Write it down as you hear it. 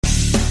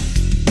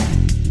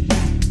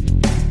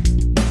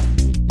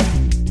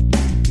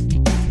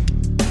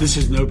This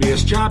is No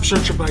BS Job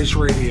Search Advice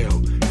Radio,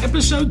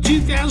 episode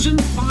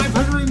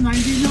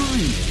 2599.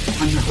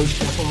 I'm the host,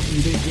 Jeff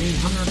Altman, Big Game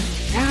Hunter,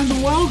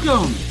 and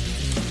welcome.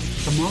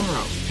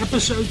 Tomorrow,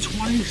 episode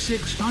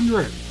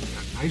 2600. Got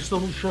a nice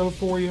little show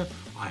for you.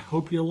 I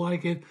hope you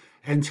like it.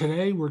 And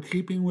today we're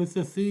keeping with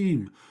the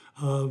theme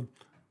of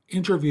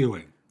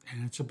interviewing,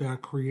 and it's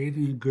about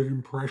creating a good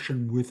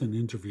impression with an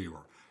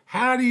interviewer.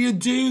 How do you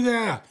do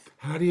that?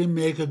 How do you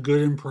make a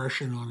good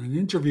impression on an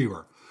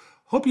interviewer?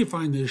 Hope you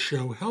find this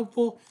show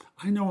helpful.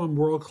 I know I'm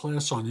world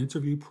class on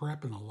interview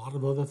prep and a lot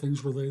of other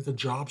things related to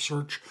job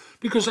search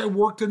because I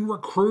worked in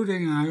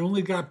recruiting and I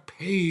only got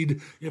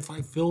paid if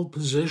I filled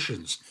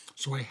positions.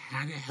 So I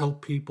had to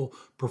help people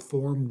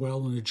perform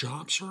well in a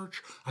job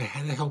search. I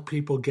had to help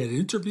people get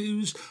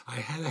interviews. I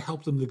had to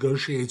help them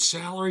negotiate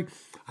salary.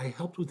 I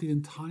helped with the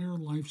entire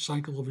life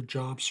cycle of a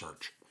job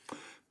search.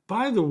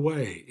 By the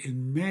way,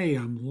 in May,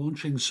 I'm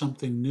launching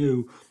something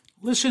new.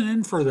 Listen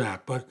in for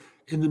that, but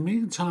in the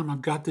meantime,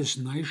 I've got this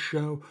nice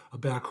show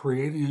about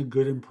creating a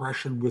good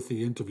impression with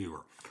the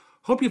interviewer.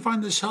 Hope you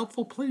find this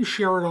helpful. Please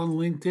share it on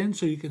LinkedIn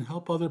so you can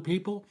help other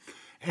people.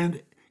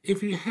 And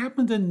if you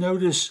happen to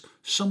notice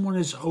someone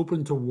is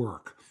open to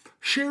work,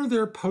 share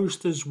their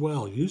post as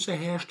well. Use the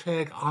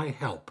hashtag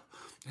 #IHelp,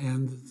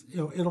 and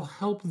it'll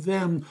help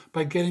them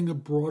by getting a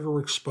broader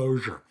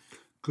exposure.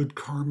 Good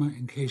karma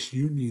in case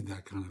you need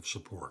that kind of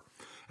support.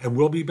 And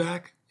we'll be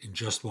back in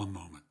just one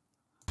moment.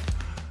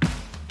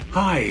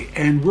 Hi,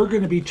 and we're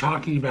going to be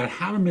talking about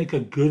how to make a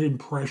good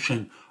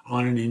impression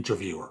on an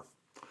interviewer.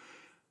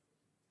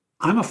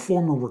 I'm a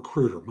former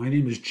recruiter. My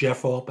name is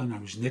Jeff Altman. I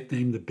was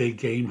nicknamed the Big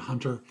Game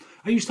Hunter.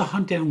 I used to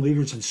hunt down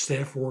leaders and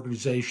staff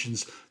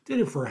organizations, did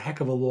it for a heck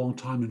of a long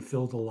time and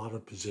filled a lot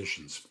of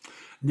positions.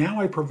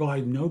 Now I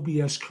provide no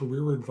BS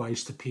career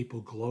advice to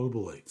people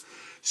globally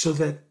so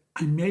that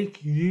I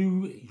make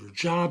you, your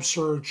job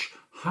search,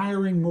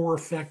 hiring more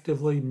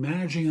effectively,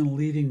 managing and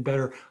leading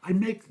better. I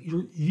make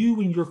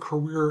you and your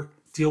career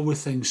deal with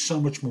things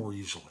so much more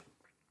easily.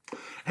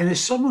 And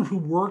as someone who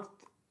worked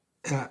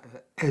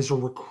as a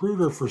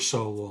recruiter for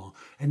so long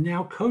and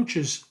now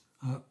coaches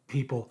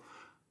people,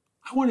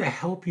 I want to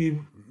help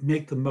you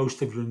make the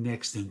most of your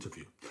next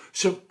interview.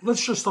 So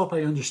let's just start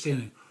by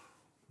understanding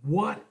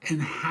what and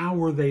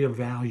how are they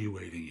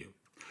evaluating you.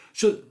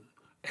 So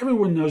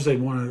everyone knows they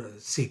want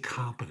to see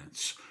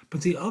competence,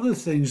 but the other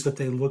things that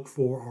they look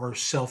for are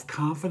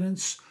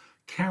self-confidence,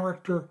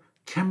 character,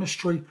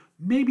 chemistry,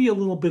 maybe a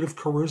little bit of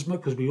charisma,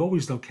 because we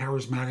always know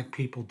charismatic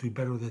people do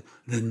better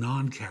than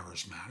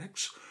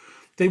non-charismatics.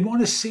 They want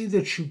to see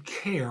that you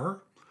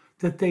care,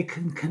 that they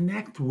can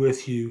connect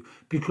with you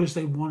because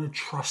they want to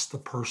trust the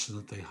person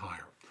that they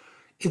hire.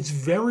 It's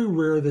very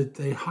rare that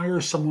they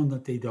hire someone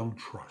that they don't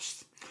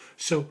trust.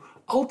 So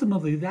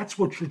ultimately, that's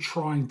what you're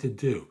trying to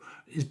do,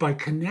 is by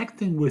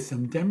connecting with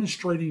them,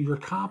 demonstrating your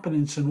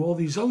competence and all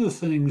these other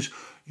things,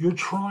 you're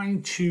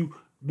trying to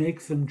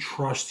make them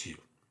trust you.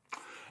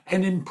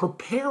 And in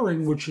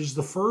preparing, which is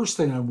the first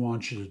thing I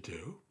want you to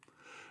do,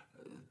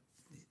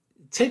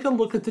 take a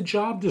look at the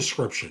job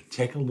description.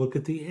 Take a look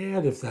at the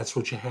ad if that's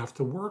what you have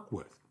to work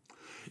with.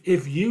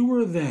 If you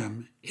were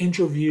them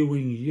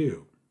interviewing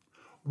you,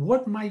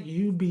 what might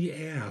you be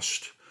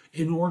asked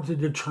in order to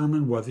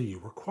determine whether you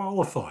were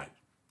qualified?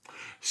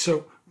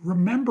 So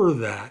remember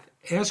that.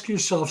 Ask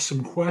yourself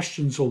some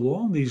questions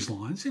along these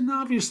lines, and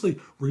obviously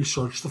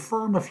research the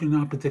firm if you're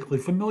not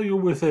particularly familiar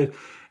with it.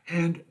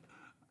 And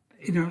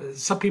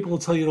some people will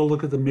tell you to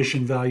look at the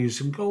mission, values,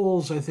 and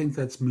goals. I think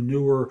that's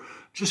manure.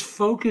 Just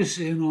focus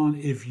in on,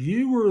 if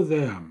you were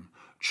them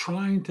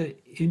trying to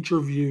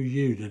interview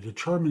you to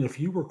determine if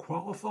you were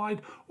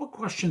qualified, what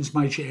questions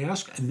might you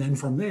ask? And then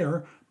from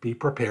there, be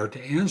prepared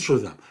to answer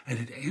them. And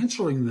in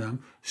answering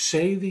them,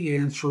 say the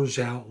answers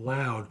out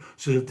loud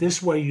so that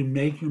this way you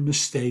make your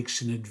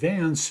mistakes in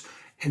advance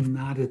and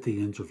not at the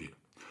interview.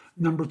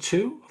 Number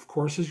two, of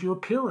course, is your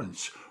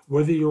appearance.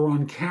 Whether you're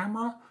on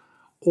camera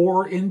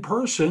or in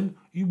person,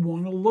 you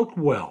want to look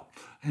well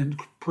and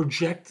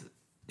project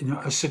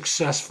a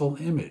successful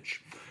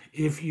image.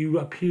 If you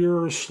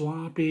appear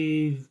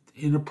sloppy,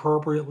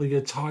 inappropriately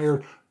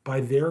attired by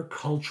their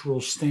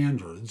cultural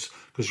standards,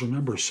 because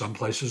remember, some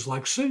places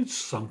like suits,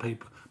 some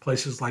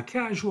places like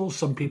casual,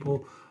 some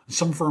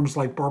firms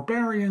like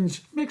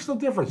barbarians, makes no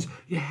difference.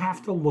 You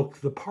have to look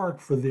the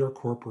part for their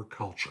corporate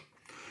culture.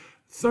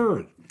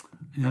 Third,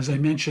 and as I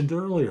mentioned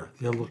earlier,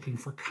 they're looking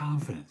for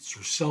confidence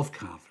or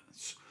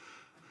self-confidence.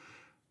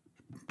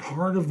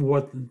 Part of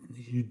what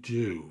you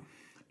do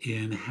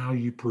in how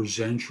you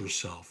present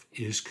yourself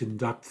is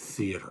conduct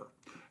theater.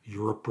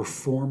 You're a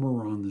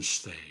performer on the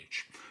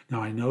stage.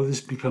 Now, I know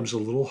this becomes a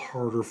little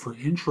harder for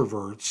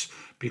introverts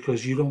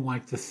because you don't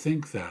like to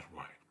think that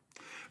way.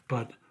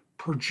 But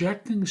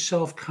projecting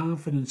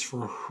self-confidence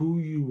for who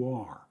you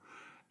are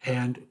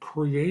and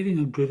creating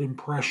a good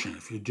impression.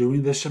 If you're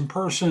doing this in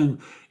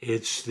person,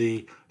 it's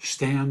the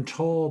stand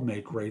tall,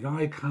 make great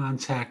eye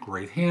contact,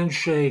 great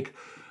handshake,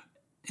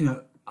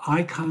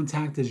 eye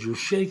contact as you're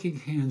shaking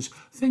hands,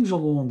 things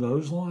along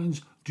those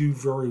lines do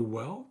very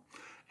well.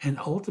 And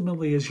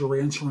ultimately, as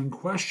you're answering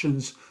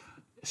questions,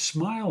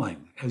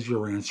 smiling as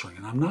you're answering.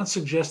 And I'm not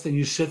suggesting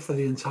you sit for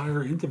the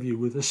entire interview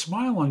with a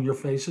smile on your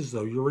face as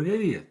though you're an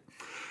idiot,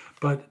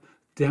 but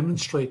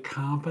demonstrate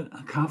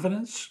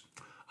confidence,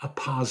 a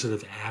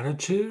positive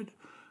attitude,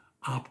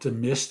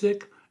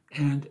 optimistic,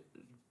 and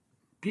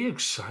be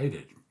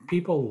excited.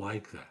 People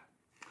like that.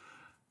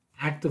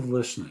 Active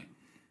listening.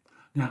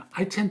 Now,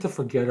 I tend to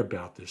forget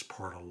about this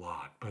part a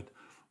lot, but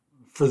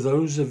for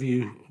those of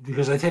you,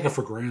 because I take it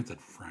for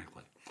granted,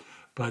 frankly,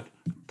 but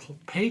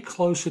pay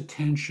close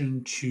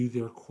attention to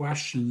their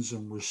questions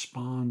and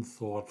respond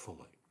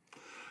thoughtfully.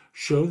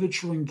 Show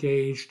that you're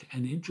engaged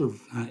and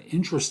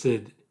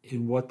interested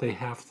in what they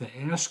have to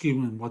ask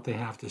you and what they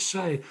have to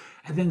say,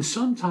 and then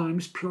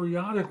sometimes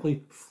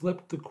periodically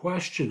flip the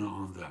question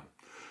on them.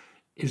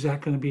 Is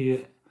that going to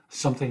be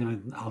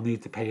something I'll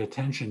need to pay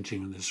attention to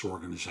in this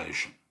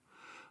organization?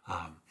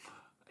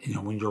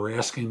 When you're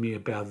asking me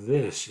about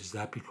this, is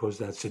that because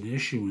that's an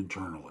issue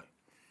internally?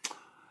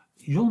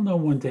 You'll know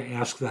when to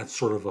ask that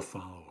sort of a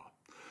follow-up.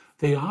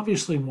 They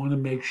obviously want to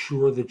make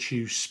sure that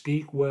you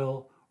speak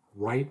well,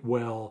 write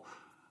well.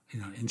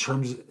 In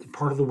terms of,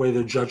 part of the way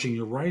they're judging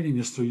your writing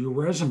is through your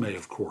resume,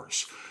 of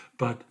course.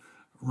 But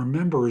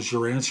remember, as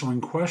you're answering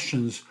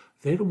questions,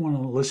 they don't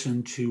want to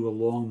listen to a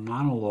long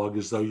monologue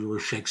as though you're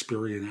a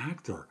Shakespearean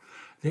actor.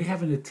 They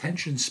have an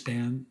attention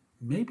span,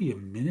 maybe a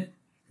minute,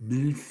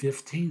 minute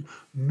 15,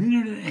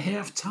 minute and a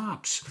half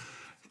tops.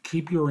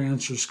 Keep your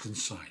answers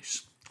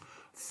concise.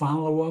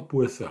 Follow up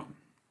with them.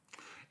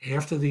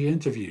 After the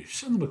interview,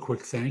 send them a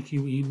quick thank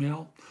you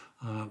email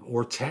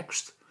or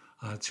text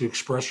to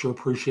express your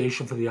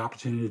appreciation for the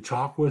opportunity to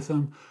talk with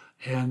them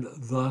and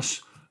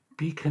thus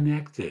be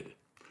connected.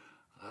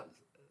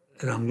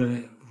 And I'm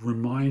going to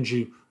remind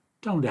you,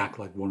 don't act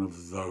like one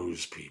of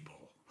those people.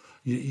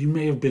 You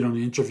may have been on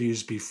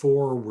interviews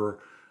before where,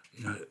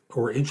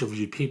 or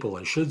interviewed people,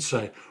 I should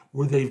say,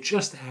 where they've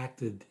just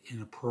acted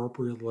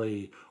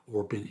inappropriately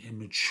or been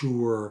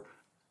immature.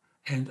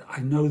 And I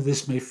know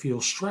this may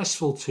feel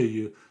stressful to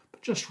you,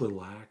 but just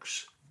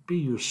relax, be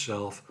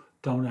yourself,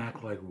 don't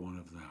act like one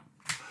of them.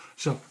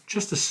 So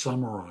just to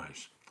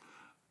summarize,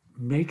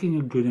 making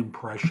a good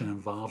impression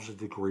involves a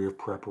degree of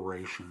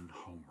preparation and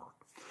homework.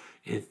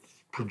 It's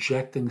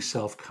projecting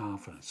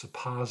self-confidence, a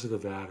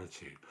positive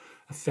attitude,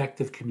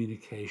 effective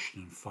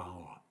communication and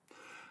follow-up.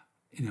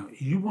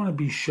 You want to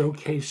be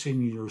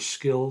showcasing your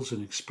skills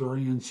and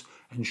experience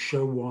and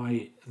show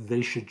why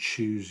they should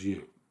choose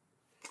you.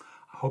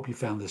 I hope you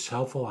found this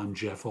helpful. I'm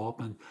Jeff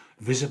Altman.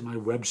 Visit my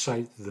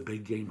website,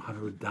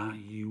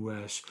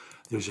 thebiggamehunter.us.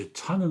 There's a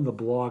ton in the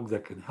blog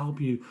that can help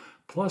you.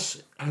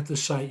 Plus, at the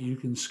site, you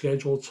can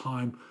schedule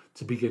time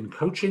to begin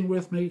coaching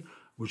with me,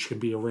 which can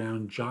be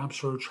around job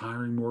search,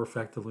 hiring more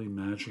effectively,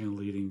 managing and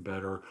leading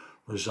better,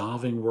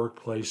 resolving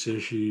workplace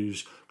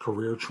issues,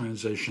 career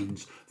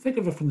transitions. Think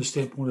of it from the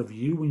standpoint of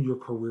you and your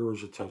career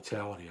as a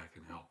totality I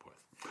can help with.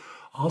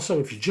 Also,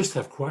 if you just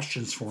have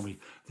questions for me,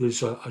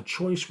 there's a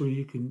choice where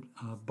you can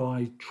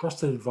buy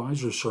trusted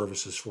advisor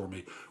services for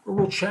me, where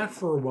we'll chat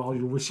for a while.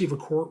 You'll receive a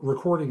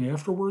recording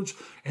afterwards,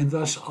 and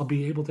thus I'll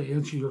be able to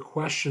answer your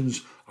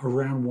questions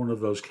around one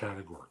of those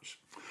categories.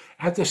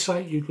 At the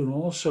site, you can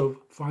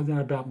also find out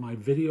about my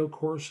video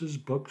courses,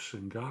 books,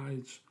 and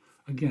guides.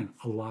 Again,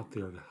 a lot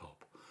there to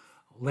help.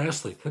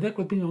 Lastly, connect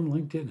with me on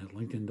LinkedIn at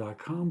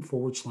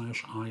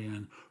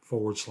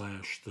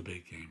linkedin.com/IN/The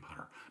Big Game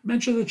Hunter.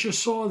 Mention that you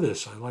saw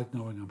this. I like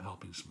knowing I'm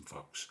helping some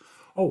folks.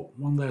 Oh,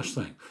 one last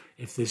thing.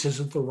 If this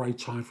isn't the right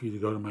time for you to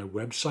go to my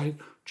website,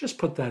 just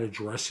put that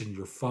address in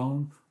your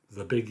phone,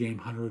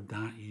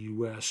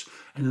 thebiggamehunter.us,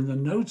 and in the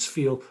notes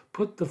field,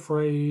 put the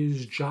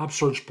phrase job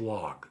search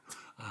blog.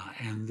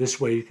 And this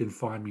way you can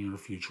find me on a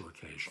future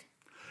occasion.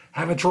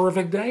 Have a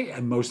terrific day,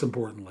 and most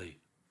importantly,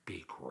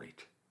 be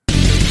great.